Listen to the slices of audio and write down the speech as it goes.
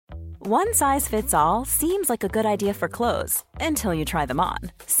One size fits all seems like a good idea for clothes until you try them on.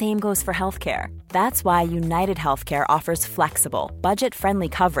 Same goes for healthcare. That's why United Healthcare offers flexible, budget-friendly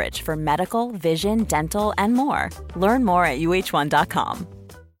coverage for medical, vision, dental, and more. Learn more at uh1.com.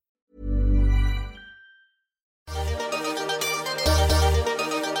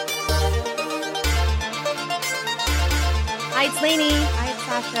 Hi, it's Lainey. Hi, it's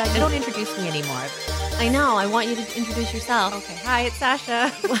Sasha. They don't introduce me anymore. I know. I want you to introduce yourself. Okay. Hi, it's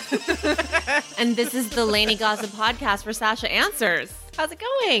Sasha. And this is the Lainey Gossip Podcast where Sasha answers. How's it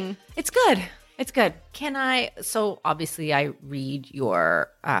going? It's good. It's good. So obviously I read your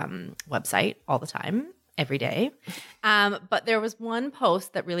website all the time, every day. But there was one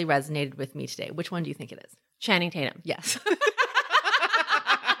post that really resonated with me today. Which one do you think it is? Channing Tatum. Yes.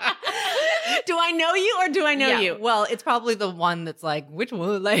 Do I know you or do I know you? Well, it's probably the one that's like, which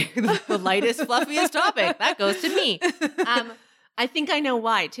one? Like the lightest, fluffiest topic. That goes to me. I think I know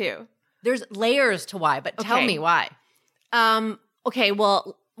why too. There's layers to why, but tell me why. Okay,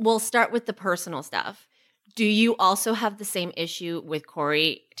 well, we'll start with the personal stuff. Do you also have the same issue with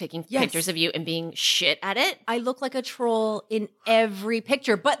Corey taking pictures of you and being shit at it? I look like a troll in every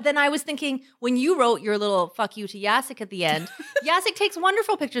picture. But then I was thinking, when you wrote your little fuck you to Yasik at the end, Yasik takes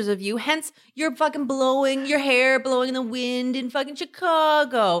wonderful pictures of you. Hence, you're fucking blowing your hair, blowing in the wind in fucking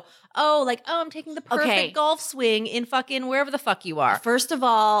Chicago. I'm taking the perfect golf swing in fucking wherever the fuck you are. First of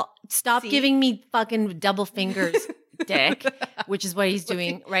all, stop giving me fucking double fingers, dick, which is what he's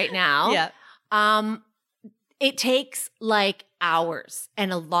doing right now. Yeah. It takes like hours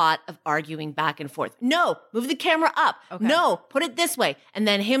and a lot of arguing back and forth. No, move the camera up. Okay. No, put it this way. And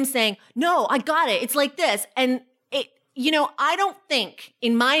then him saying, no, I got it. It's like this. And I don't think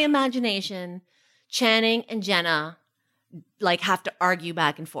in my imagination, Channing and Jenna like have to argue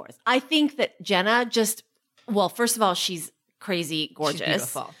back and forth. I think that Jenna first of all, she's crazy gorgeous. She's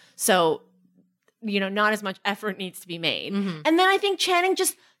beautiful. So, not as much effort needs to be made. Mm-hmm. And then I think Channing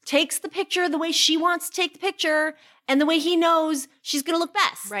just takes the picture the way she wants to take the picture and the way he knows she's going to look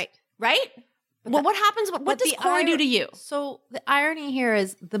best. Right. Right? What happens? What does Corey do to you? So the irony here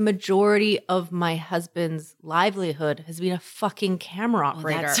is the majority of my husband's livelihood has been a fucking camera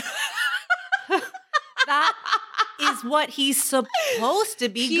operator. That is what he's supposed to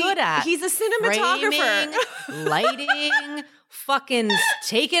be good at. He's a cinematographer. Framing, lighting, fucking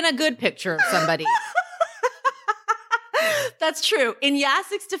taking a good picture of somebody. That's true. In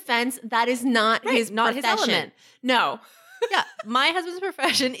Yasik's defense, that is not his not profession. his element. No. Yeah, my husband's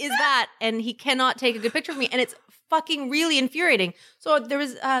profession is that, and he cannot take a good picture of me, and it's fucking really infuriating. So there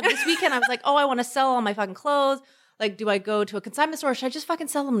was this weekend, I was like, I want to sell all my fucking clothes. Like, do I go to a consignment store? Or should I just fucking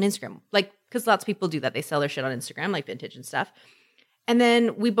sell them on Instagram? Like, because lots of people do that. They sell their shit on Instagram, like vintage and stuff. And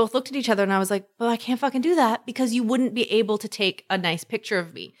then we both looked at each other and I was like, I can't fucking do that because you wouldn't be able to take a nice picture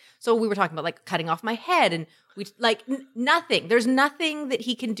of me. So we were talking about like cutting off my head and we like nothing. There's nothing that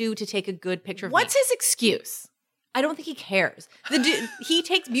he can do to take a good picture of me. What's his excuse? I don't think he cares. The dude, he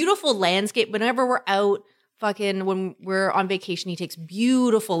takes beautiful landscape whenever we're out fucking when we're on vacation, he takes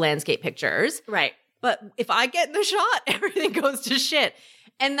beautiful landscape pictures. Right. But if I get in the shot, everything goes to shit.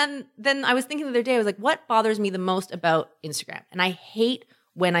 And then I was thinking the other day, I was like, what bothers me the most about Instagram? And I hate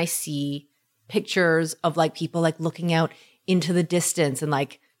when I see pictures of like people like looking out into the distance and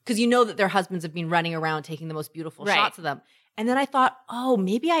like, because you know that their husbands have been running around taking the most beautiful shots of them. And then I thought,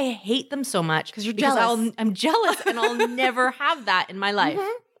 maybe I hate them so much because jealous. I'm jealous and I'll never have that in my life.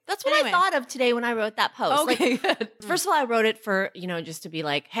 Mm-hmm. That's what I thought of today when I wrote that post. Okay, like, good. First of all, I wrote it for, just to be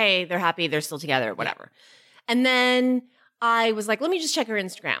like, hey, they're happy, they're still together, whatever. Yeah. And then I was like, let me just check her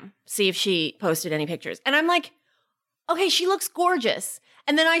Instagram, see if she posted any pictures. And I'm like, okay, she looks gorgeous.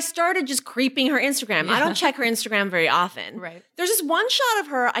 And then I started just creeping her Instagram. Yeah. I don't check her Instagram very often. Right. There's this one shot of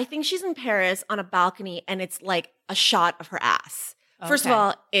her, I think she's in Paris on a balcony, and it's like a shot of her ass. Okay. First of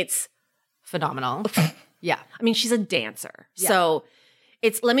all, it's phenomenal. Yeah. I mean, she's a dancer. Yeah. So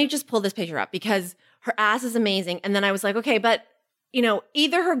let me just pull this picture up because her ass is amazing. And then I was like, okay, but,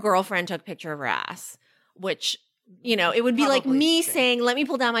 either her girlfriend took a picture of her ass, which, it would be like me saying, let me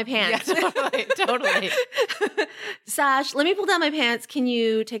pull down my pants. Yeah, totally. Sash, let me pull down my pants. Can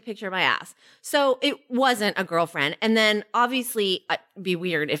you take a picture of my ass? So it wasn't a girlfriend. And then obviously it'd be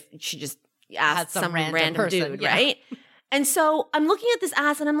weird if she just asked some random person, dude, right? And so I'm looking at this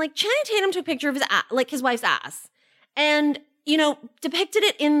ass and I'm like, Channing Tatum took a picture of his ass, like his wife's ass. And, depicted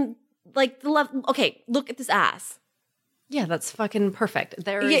it in like the left. Okay, look at this ass. Yeah, that's fucking perfect.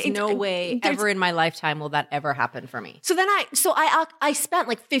 There is no way ever in my lifetime will that ever happen for me. So then I spent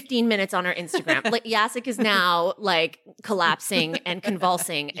like 15 minutes on her Instagram. Like Yasik is now like collapsing and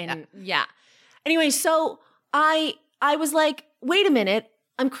convulsing and yeah. Anyway, so I was like, wait a minute.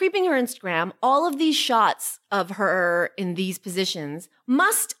 I'm creeping her Instagram. All of these shots of her in these positions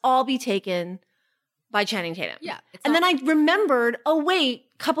must all be taken by Channing Tatum. Yeah. And then I remembered, oh, wait,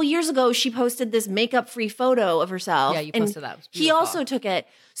 a couple years ago, she posted this makeup-free photo of herself. Yeah, you posted that. He also took it.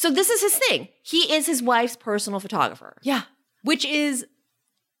 So this is his thing. He is his wife's personal photographer. Yeah. Which is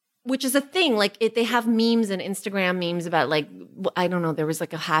a thing. Like they have memes and Instagram memes about like, I don't know, there was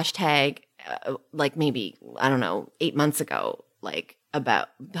like a hashtag like maybe, I don't know, 8 months ago, like about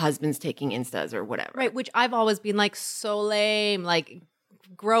husbands taking Instas or whatever. Right, which I've always been like so lame. Like,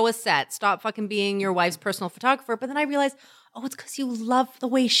 grow a set. Stop fucking being your wife's personal photographer. But then I realized, oh, it's because you love the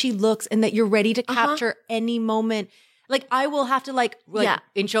way she looks and that you're ready to capture any moment. Like, I will have to like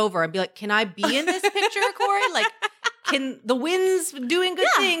inch over and be like, can I be in this picture, Corey? Like, can the wind's doing good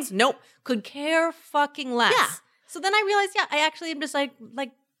things? Nope. Could care fucking less. Yeah. So then I realized, I actually am just like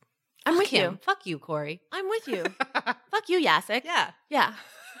I'm with you. Fuck you, Corey. I'm with you. Fuck you, Jacek. Yeah. Yeah.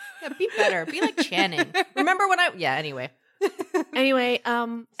 Yeah, be better. Be like Channing. Remember when anyway.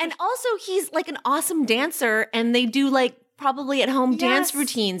 And also he's like an awesome dancer and they do like probably at home dance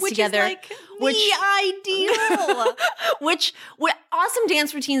routines together. Which is like the ideal. which awesome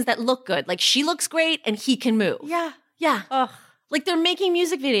dance routines that look good. Like she looks great and he can move. Yeah. Yeah. Ugh. Like they're making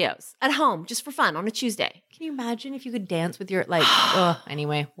music videos at home just for fun on a Tuesday. Can you imagine if you could dance with your like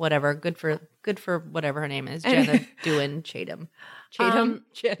anyway, whatever. Good for whatever her name is. Jenna Dewan Chatham. Channing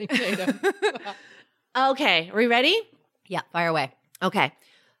Tatum. Okay, are we ready? Yeah, fire away. Okay.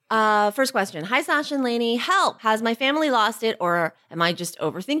 First question. Hi, Sasha and Lainey. Help. Has my family lost it or am I just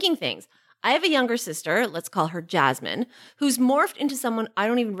overthinking things? I have a younger sister, let's call her Jasmine, who's morphed into someone I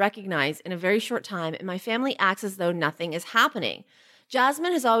don't even recognize in a very short time, and my family acts as though nothing is happening.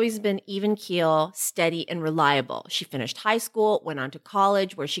 Jasmine has always been even keel, steady, and reliable. She finished high school, went on to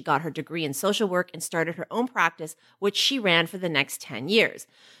college, where she got her degree in social work and started her own practice, which she ran for the next 10 years.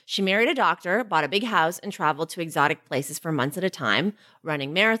 She married a doctor, bought a big house, and traveled to exotic places for months at a time,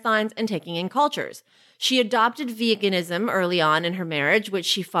 running marathons and taking in cultures. She adopted veganism early on in her marriage, which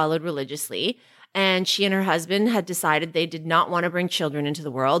she followed religiously. And she and her husband had decided they did not want to bring children into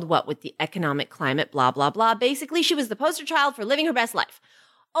the world, what with the economic climate, blah, blah, blah. Basically, she was the poster child for living her best life.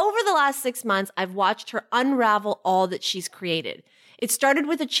 Over the last 6 months, I've watched her unravel all that she's created. It started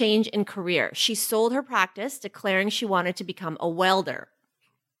with a change in career. She sold her practice, declaring she wanted to become a welder.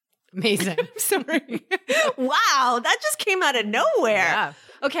 Amazing. Sorry. Wow, that just came out of nowhere. Yeah.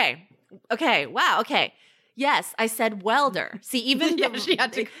 Okay. Wow. Okay. Yes, I said welder. See, even she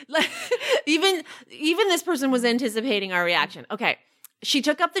had to. even this person was anticipating our reaction. Okay. She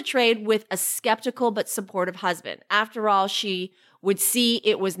took up the trade with a skeptical but supportive husband. After all, she would see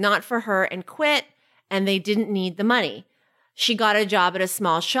it was not for her and quit, and they didn't need the money. She got a job at a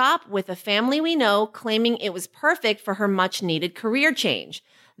small shop with a family we know, claiming it was perfect for her much-needed career change.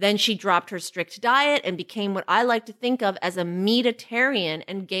 Then she dropped her strict diet and became what I like to think of as a meatitarian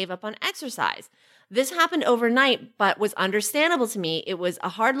and gave up on exercise. This happened overnight, but was understandable to me. It was a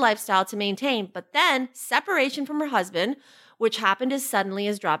hard lifestyle to maintain, but then separation from her husband, which happened as suddenly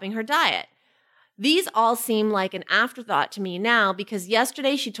as dropping her diet. These all seem like an afterthought to me now because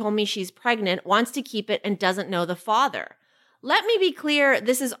yesterday she told me she's pregnant, wants to keep it, and doesn't know the father. Let me be clear,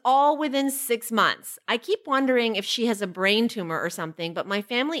 this is all within 6 months. I keep wondering if she has a brain tumor or something, but my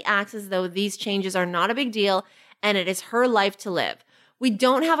family acts as though these changes are not a big deal and it is her life to live. We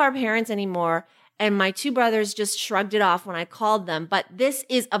don't have our parents anymore, and my 2 brothers just shrugged it off when I called them, but this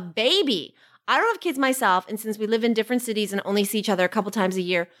is a baby. I don't have kids myself, and since we live in different cities and only see each other a couple times a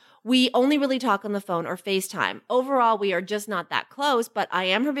year, we only really talk on the phone or FaceTime. Overall, we are just not that close, but I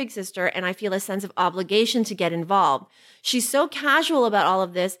am her big sister, and I feel a sense of obligation to get involved. She's so casual about all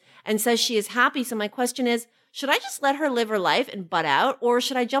of this and says she is happy, so my question is, should I just let her live her life and butt out, or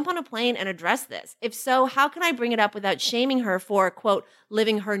should I jump on a plane and address this? If so, how can I bring it up without shaming her for, quote,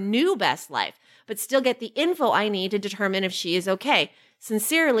 living her new best life, but still get the info I need to determine if she is okay?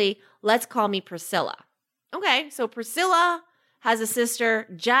 Sincerely, let's call me Priscilla. Okay, so Priscilla has a sister,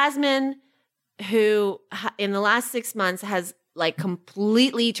 Jasmine, who in the last 6 months has like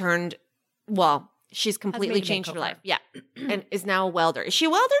completely turned, well, she's completely changed her life. Yeah, and is now a welder. Is she a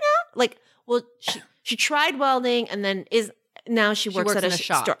welder now? Like, well, she tried welding and then now she works at a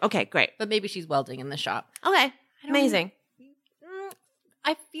shop. Store. Okay, great. But maybe she's welding in the shop. Okay, amazing.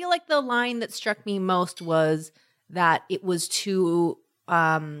 I feel like the line that struck me most was that it was too,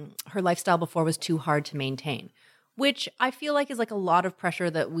 her lifestyle before was too hard to maintain. which I feel like is like a lot of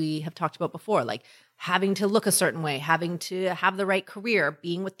pressure that we have talked about before, like having to look a certain way, having to have the right career,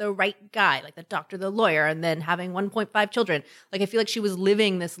 being with the right guy, like the doctor, the lawyer, and then having 1.5 children. Like I feel like she was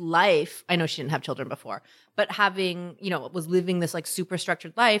living this life. I know she didn't have children before, but having, was living this like super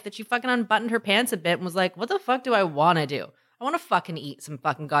structured life that she fucking unbuttoned her pants a bit and was like, what the fuck do I want to do? I want to fucking eat some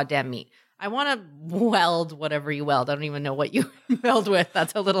fucking goddamn meat. I want to weld whatever you weld. I don't even know what you weld with.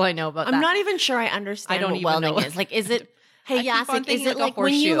 That's how little I know about that. I'm not even sure I understand what welding is. Like, is it... Hey, Jacek, is it like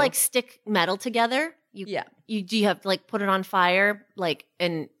when you like stick metal together? Do you have to like put it on fire, like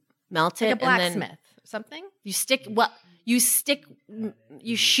and melt it? Like a blacksmith and then or something?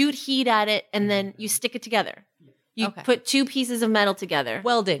 You shoot heat at it and then you stick it together. You put two pieces of metal together.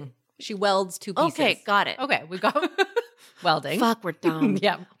 Welding. She welds two pieces. Okay, got it. Okay, we got welding. Fuck, we're dumb.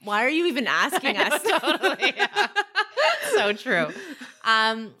 Yeah. Why are you even asking us? Totally. Yeah. So true.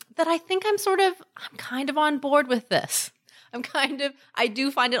 That I think I'm kind of on board with this. I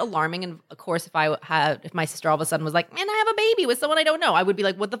do find it alarming. And of course, if my sister all of a sudden was like, man, I have a baby with someone I don't know, I would be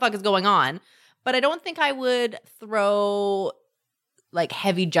like, what the fuck is going on? But I don't think I would throw like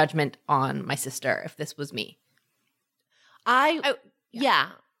heavy judgment on my sister if this was me. Yeah.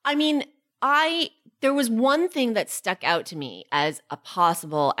 I mean, there was one thing that stuck out to me as a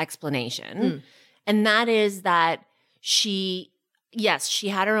possible explanation. And that is that she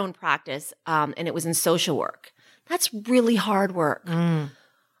had her own practice, and it was in social work. That's really hard work.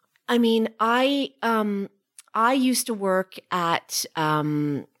 I mean, I used to work at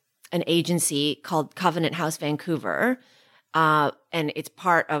an agency called Covenant House Vancouver, and it's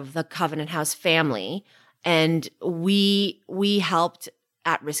part of the Covenant House family. And we helped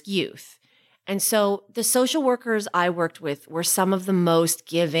at-risk youth. And so the social workers I worked with were some of the most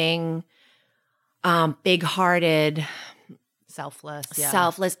giving, big-hearted,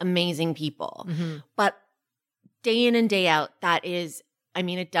 selfless, amazing people. Mm-hmm. But day in and day out,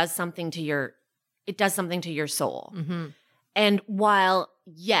 it does something to your soul. Mm-hmm. And while,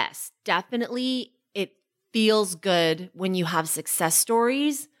 yes, definitely it feels good when you have success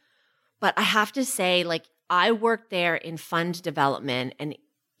stories, but I have to say, like, I worked there in fund development, and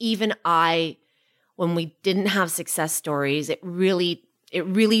even when we didn't have success stories, it really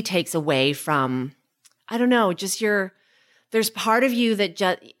takes away from, I don't know, just there's a part of you that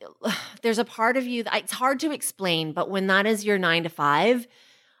it's hard to explain, but when that is your 9 to 5,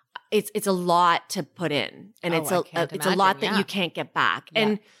 it's a lot to put in, and it's a lot that you can't get back. Yeah.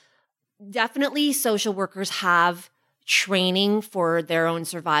 And definitely social workers have training for their own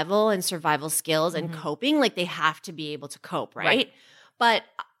survival and survival skills and coping. Like, they have to be able to cope, right? But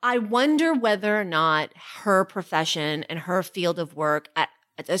I wonder whether or not her profession and her field of work at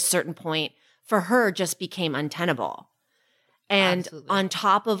a certain point for her just became untenable. And Absolutely. On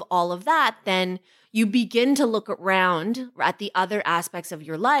top of all of that, then you begin to look around at the other aspects of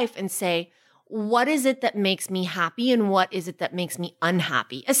your life and say, what is it that makes me happy and what is it that makes me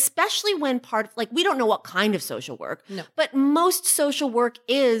unhappy? Especially when we don't know what kind of social work, but most social work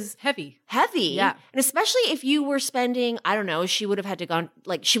is heavy. Yeah. And especially if you were spending, I don't know, she would have had to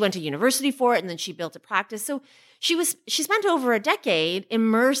she went to university for it and then she built a practice. So she spent over a decade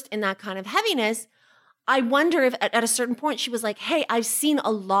immersed in that kind of heaviness. I wonder if at a certain point she was like, hey, I've seen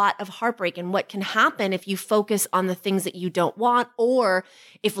a lot of heartbreak and what can happen if you focus on the things that you don't want, or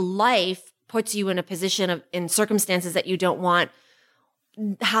if life puts you in a position in circumstances that you don't want,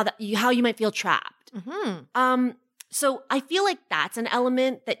 how you might feel trapped. Mm-hmm. So I feel like that's an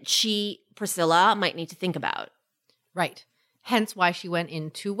element that Priscilla might need to think about. Right. Hence why she went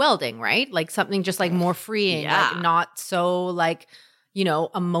into welding, right? Like something just like more freeing, like not so like,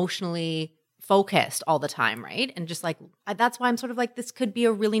 emotionally focused all the time, right? And just like, that's why I'm sort of like, this could be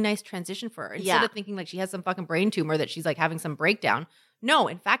a really nice transition for her. Instead of thinking like she has some fucking brain tumor that she's like having some breakdown. No,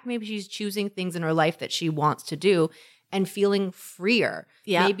 in fact, maybe she's choosing things in her life that she wants to do and feeling freer.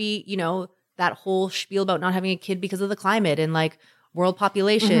 Yeah. Maybe, that whole spiel about not having a kid because of the climate and like world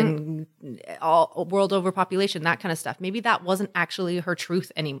population, world overpopulation, that kind of stuff. Maybe that wasn't actually her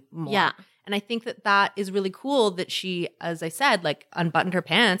truth anymore. Yeah. And I think that is really cool that she, as I said, like unbuttoned her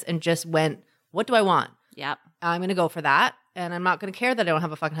pants and just went, what do I want? Yep. I'm going to go for that. And I'm not going to care that I don't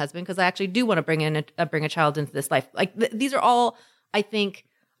have a fucking husband because I actually do want to bring a child into this life. Like these are all, I think,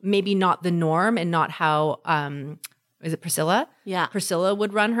 maybe not the norm and not how, is it Priscilla? Yeah. Priscilla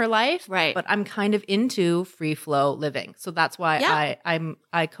would run her life. Right. But I'm kind of into free flow living. So that's why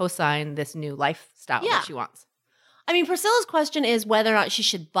I co-sign this new lifestyle that she wants. I mean, Priscilla's question is whether or not she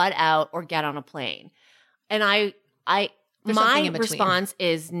should butt out or get on a plane. And my response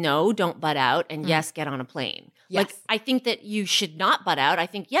is no, don't butt out, and yes, get on a plane. Yes. Like, I think that you should not butt out. I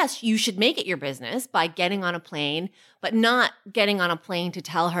think, yes, you should make it your business by getting on a plane, but not getting on a plane to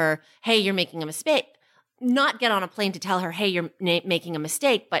tell her, hey, you're making a mistake. Not get on a plane to tell her, hey, you're making a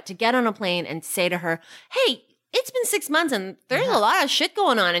mistake, but to get on a plane and say to her, hey, it's been 6 months and there's a lot of shit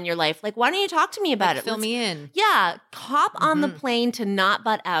going on in your life. Like, why don't you talk to me about it? Fill me in. Yeah. Hop on the plane to not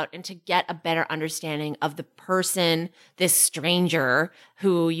butt out and to get a better understanding of the person, this stranger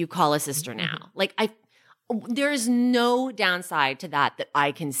who you call a sister now. Like, there's no downside to that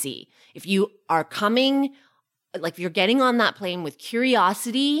I can see. If you are coming, like if you're getting on that plane with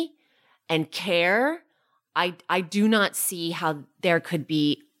curiosity and care, I do not see how there could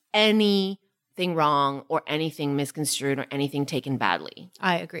be anything wrong or anything misconstrued or anything taken badly.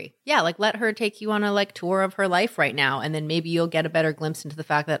 I agree. Yeah, like let her take you on a tour of her life right now, and then maybe you'll get a better glimpse into the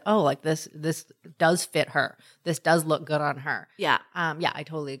fact that this does fit her. This does look good on her. Yeah. Yeah, I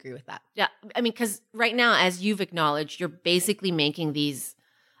totally agree with that. Yeah. I mean, because right now, as you've acknowledged, you're basically making these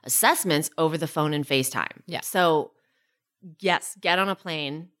assessments over the phone and FaceTime. Yeah. So yes, get on a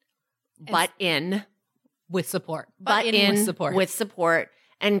plane, butt in with support. Butt in with support.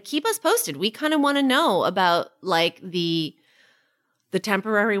 And keep us posted. We kind of want to know about like the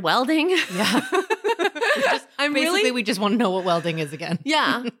temporary welding. Yeah. We just want to know what welding is again.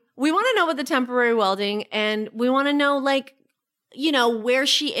 Yeah. We want to know about the temporary welding, and we want to know where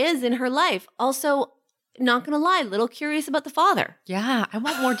she is in her life. Also, not going to lie, little curious about the father. Yeah. I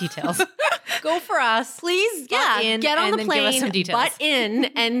want more details. Go for us. Please, get on the plane, give us some details. Butt in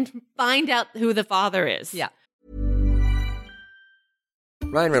and find out who the father is. Yeah.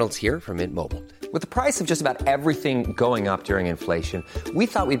 Ryan Reynolds here from Mint Mobile. With the price of just about everything going up during inflation, we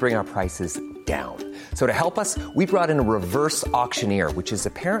thought we'd bring our prices down. So to help us, we brought in a reverse auctioneer, which is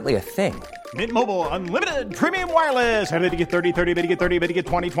apparently a thing. Mint Mobile Unlimited Premium Wireless. How to get 30, 30, bit to get 30, bit to get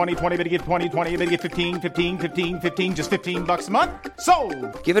 20, 20, 20, bit to get 20, 20, bit to get 15, 15, 15, 15, just $15 a month?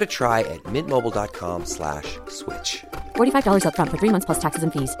 Sold! Give it a try at mintmobile.com/switch. $45 up front for 3 months plus taxes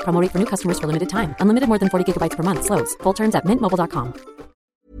and fees. Promo rate for new customers for limited time. Unlimited more than 40 gigabytes per month. Slows full terms at mintmobile.com.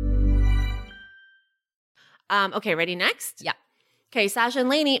 Okay, ready next? Yeah. Okay, Sasha and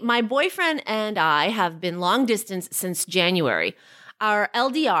Lainey, my boyfriend and I have been long distance since January. Our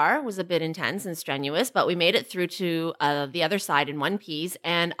LDR was a bit intense and strenuous, but we made it through to the other side in one piece,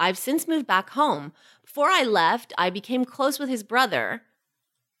 and I've since moved back home. Before I left, I became close with his brother.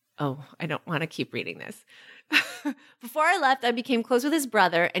 Oh, I don't want to keep reading this. Before I left, I became close with his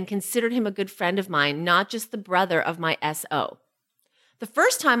brother and considered him a good friend of mine, not just the brother of my SO. The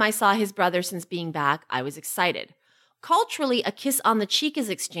first time I saw his brother since being back, I was excited. Culturally, a kiss on the cheek is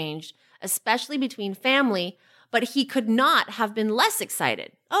exchanged, especially between family, but he could not have been less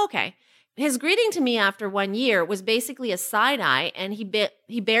excited. Okay. His greeting to me after 1 year was basically a side eye, and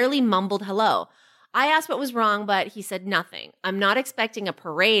he barely mumbled hello. I asked what was wrong, but he said nothing. I'm not expecting a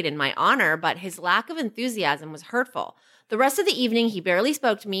parade in my honor, but his lack of enthusiasm was hurtful. The rest of the evening, he barely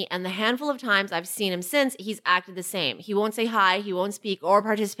spoke to me, and the handful of times I've seen him since, he's acted the same. He won't say hi, he won't speak or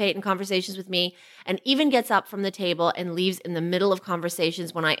participate in conversations with me, and even gets up from the table and leaves in the middle of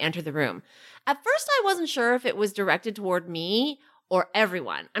conversations when I enter the room. At first, I wasn't sure if it was directed toward me or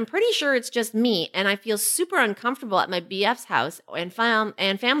everyone. I'm pretty sure it's just me, and I feel super uncomfortable at my BF's house and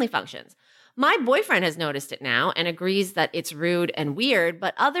family functions. My boyfriend has noticed it now and agrees that it's rude and weird,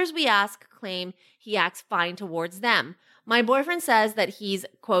 but others we ask claim he acts fine towards them. My boyfriend says that he's,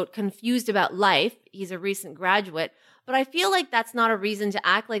 quote, confused about life. He's a recent graduate, but I feel like that's not a reason to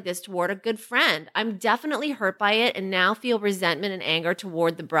act like this toward a good friend. I'm definitely hurt by it and now feel resentment and anger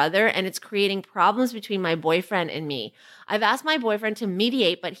toward the brother, and it's creating problems between my boyfriend and me. I've asked my boyfriend to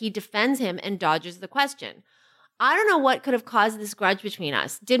mediate, but he defends him and dodges the question. I don't know what could have caused this grudge between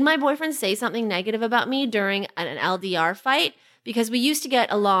us. Did my boyfriend say something negative about me during an LDR fight? Because we used to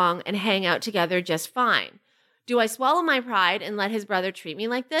get along and hang out together just fine. Do I swallow my pride and let his brother treat me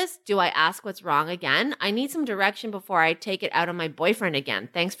like this? Do I ask what's wrong again? I need some direction before I take it out on my boyfriend again.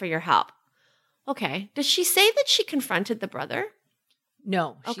 Thanks for your help. Okay. Does she say that she confronted the brother?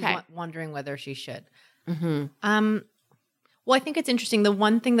 No. Okay. She's wondering whether she should. Mm-hmm. Well, I think it's interesting. The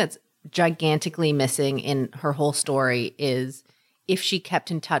one thing that's gigantically missing in her whole story is if she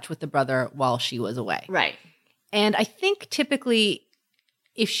kept in touch with the brother while she was away. Right. And I think typically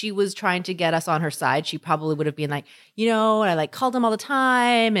if she was trying to get us on her side, she probably would have been like, I called him all the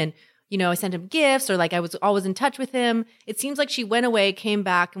time and, I sent him gifts or I was always in touch with him. It seems like she went away, came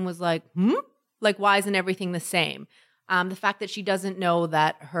back and was like, why isn't everything the same? The fact that she doesn't know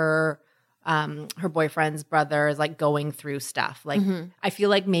that her boyfriend's brother is going through stuff. I feel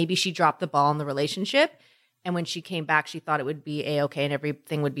like maybe she dropped the ball in the relationship. And when she came back, she thought it would be A-okay and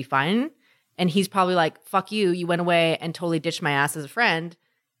everything would be fine. And he's probably like, fuck you. You went away and totally ditched my ass as a friend.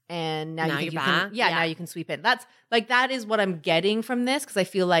 And now you're back. Now you can sweep in. That's like, that is what I'm getting from this. Cause I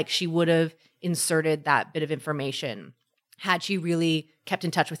feel like she would have inserted that bit of information had she really kept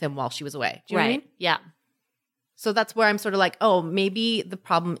in touch with him while she was away. Do you know what I mean? Yeah. So that's where I'm sort of like, oh, maybe the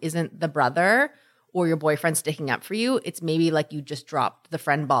problem isn't the brother or your boyfriend sticking up for you. It's maybe like you just dropped the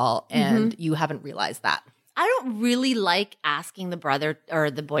friend ball and you haven't realized that. I don't really like asking the brother or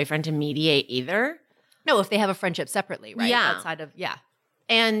the boyfriend to mediate either. No, if they have a friendship separately, right? Yeah. Outside of,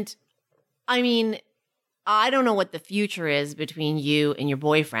 And I mean, I don't know what the future is between you and your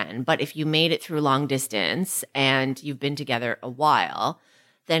boyfriend, but if you made it through long distance and you've been together a while,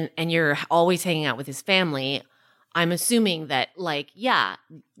 then and you're always hanging out with his family, I'm assuming that like, yeah,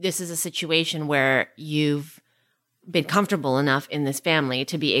 this is a situation where you've been comfortable enough in this family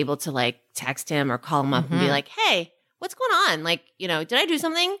to be able to like text him or call him up and be like, hey, what's going on? Like, you know, did I do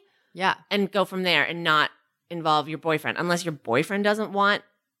something? Yeah. And go from there and not involve your boyfriend unless your boyfriend doesn't want,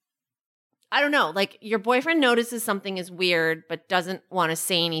 I don't know, like your boyfriend notices something is weird but doesn't want to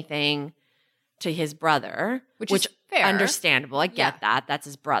say anything to his brother, which is fair. Understandable. I get that. That's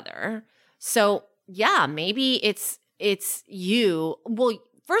his brother. So yeah, maybe it's you. Well,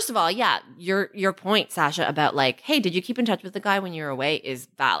 first of all, yeah, your point, Sasha, about like, hey, did you keep in touch with the guy when you were away is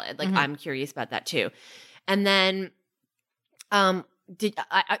valid. Like I'm curious about that too. And then I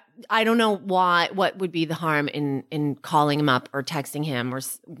don't know what would be the harm in calling him up or texting him or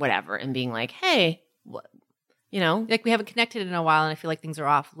whatever and being like, hey, what, you know, like we haven't connected in a while and I feel like things are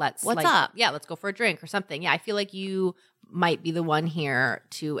off. What's up? Yeah, let's go for a drink or something. Yeah, I feel like you might be the one here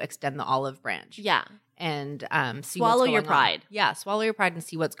to extend the olive branch. Yeah. And see swallow what's your going pride. on. Yeah, swallow your pride and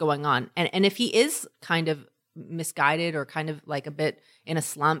see what's going on. And if he is kind of misguided or kind of like a bit in a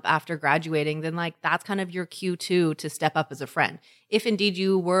slump after graduating, then like that's kind of your cue too to step up as a friend. If indeed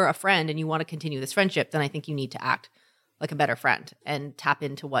you were a friend and you want to continue this friendship, then I think you need to act like a better friend and tap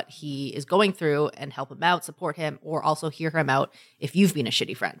into what he is going through and help him out, support him, or also hear him out if you've been a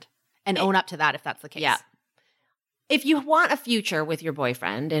shitty friend and own up to that if that's the case. Yeah. If you want a future with your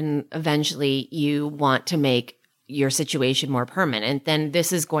boyfriend and eventually you want to make your situation more permanent, then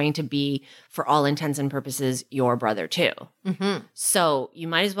this is going to be, for all intents and purposes, your brother too. So you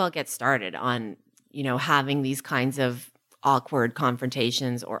might as well get started on, you know, having these kinds of awkward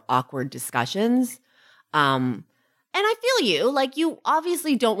confrontations or awkward discussions. And I feel you, like you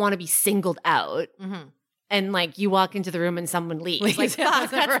obviously don't want to be singled out. And like you walk into the room and someone leaves. Like, fuck,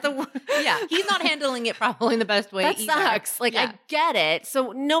 that's the yeah. He's not handling it probably in the best way. That either. Sucks. Like I get it.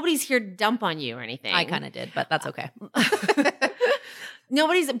 So nobody's here to dump on you or anything. I kind of did, but that's okay.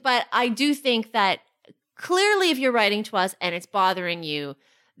 But I do think that clearly if you're writing to us and it's bothering you,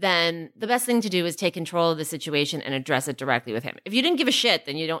 then the best thing to do is take control of the situation and address it directly with him. If you didn't give a shit,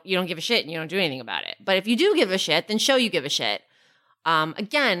 then you don't give a shit and you don't do anything about it. But if you do give a shit, then show you give a shit.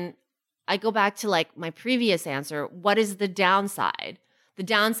 Again, I go back to like my previous answer. What is the downside? The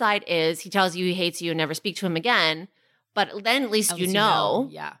downside is he tells you he hates you and never speak to him again. But then at least you know.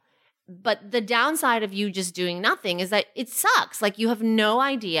 Yeah. But the downside of you just doing nothing is that it sucks. Like you have no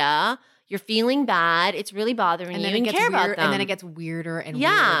idea. You're feeling bad. It's really bothering you and care about them. And then it gets weirder and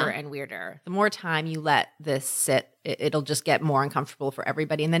weirder and weirder. The more time you let this sit, it'll just get more uncomfortable for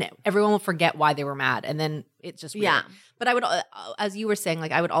everybody. And then everyone will forget why they were mad. And then it's just weird. Yeah. But I would, as you were saying,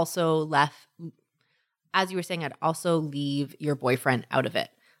 like I would also I'd also leave your boyfriend out of it.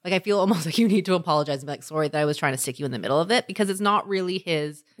 Like I feel almost like you need to apologize and be like, sorry that I was trying to stick you in the middle of it because it's not really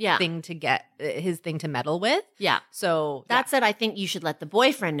his thing to meddle with. Yeah. So that said, I think you should let the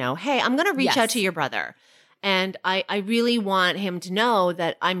boyfriend know, hey, I'm going to reach out to your brother. And I really want him to know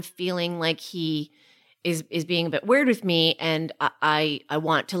that I'm feeling like he is being a bit weird with me. And I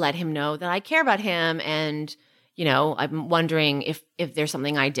want to let him know that I care about him. And, you know, I'm wondering if there's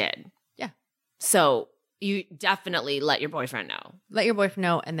something I did. Yeah. So you definitely let your boyfriend know. Let your boyfriend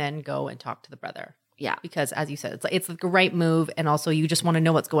know and then go and talk to the brother. Yeah. Because as you said, it's like a right move. And also you just want to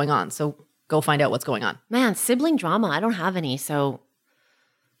know what's going on. So go find out what's going on. Man, sibling drama, I don't have any. So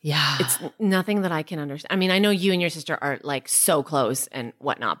yeah, it's nothing that I can understand. I mean, I know you and your sister are like so close and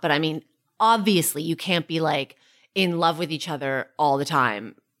whatnot. But I mean, obviously you can't be like in love with each other all the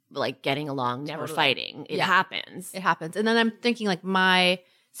time, like getting along, never fighting. It happens. It happens. And then I'm thinking like my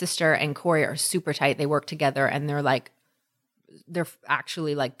sister and Corey are super tight. They work together and they're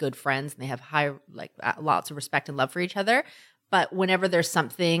actually like good friends and they have lots of respect and love for each other. But whenever there's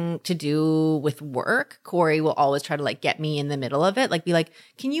something to do with work, Corey will always try to like get me in the middle of it. Like be like,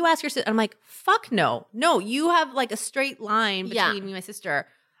 can you ask your sister? I'm like, fuck no. No, you have like a straight line between me and my sister.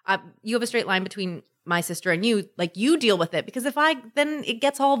 You have a straight line between my sister and you, like, you deal with it. Because then it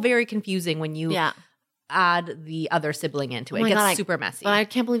gets all very confusing when you add the other sibling into it. It gets super messy. But I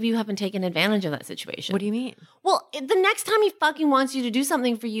can't believe you haven't taken advantage of that situation. What do you mean? Well, the next time he fucking wants you to do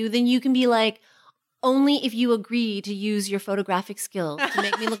something for you, then you can be like, only if you agree to use your photographic skills to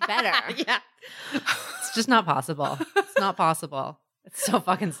make me look better. Yeah. It's just not possible. It's not possible. It's so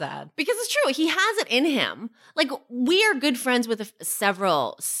fucking sad. Because it's true. He has it in him. Like, we are good friends with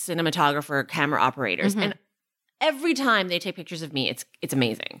several cinematographer, camera operators. And every time they take pictures of me, it's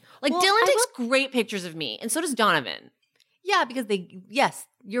amazing. Like, Dylan takes great pictures of me. And so does Donovan. Yeah, because yes,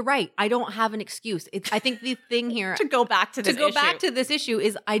 you're right. I don't have an excuse. I think the thing here to go back to this issue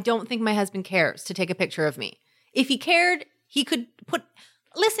is I don't think my husband cares to take a picture of me. If he cared, he could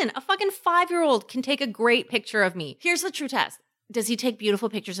listen, a fucking 5-year-old can take a great picture of me. Here's the true test. Does he take beautiful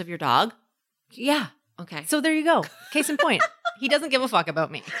pictures of your dog? Yeah. Okay. So there you go. Case in point. He doesn't give a fuck about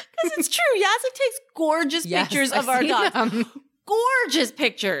me. Because it's true. Jacek takes gorgeous pictures of our dogs. Gorgeous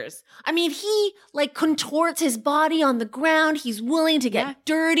pictures. I mean, he like contorts his body on the ground. He's willing to get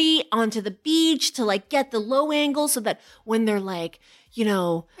dirty onto the beach to like get the low angle so that when they're like, you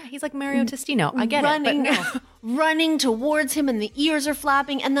know. Yeah, he's like Mario Testino. I get it. But no. Running towards him and the ears are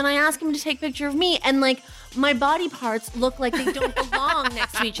flapping. And then I ask him to take a picture of me and like my body parts look like they don't belong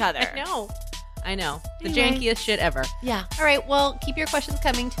next to each other. I know. The jankiest shit ever. Yeah. All right. Well, keep your questions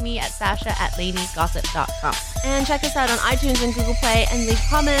coming to me at sasha@laneygossip.com. And check us out on iTunes and Google Play and leave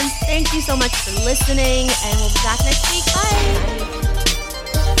comments. Thank you so much for listening. And we'll be back next week. Bye.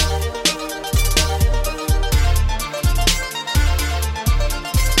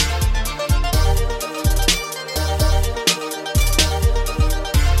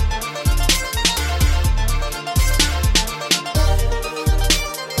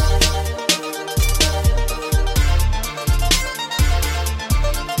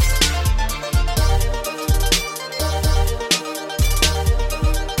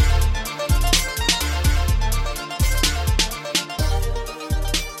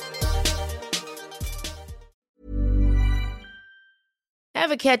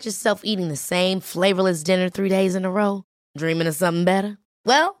 Ever catch yourself eating the same flavorless dinner 3 days in a row? Dreaming of something better?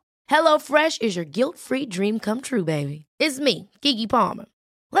 Well, HelloFresh is your guilt-free dream come true, baby. It's me, Keke Palmer.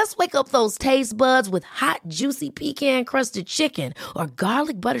 Let's wake up those taste buds with hot, juicy pecan-crusted chicken or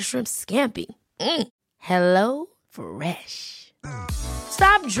garlic butter shrimp scampi. Hello Fresh.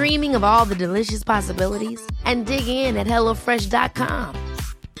 Stop dreaming of all the delicious possibilities and dig in at HelloFresh.com.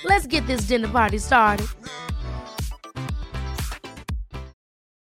 Let's get this dinner party started.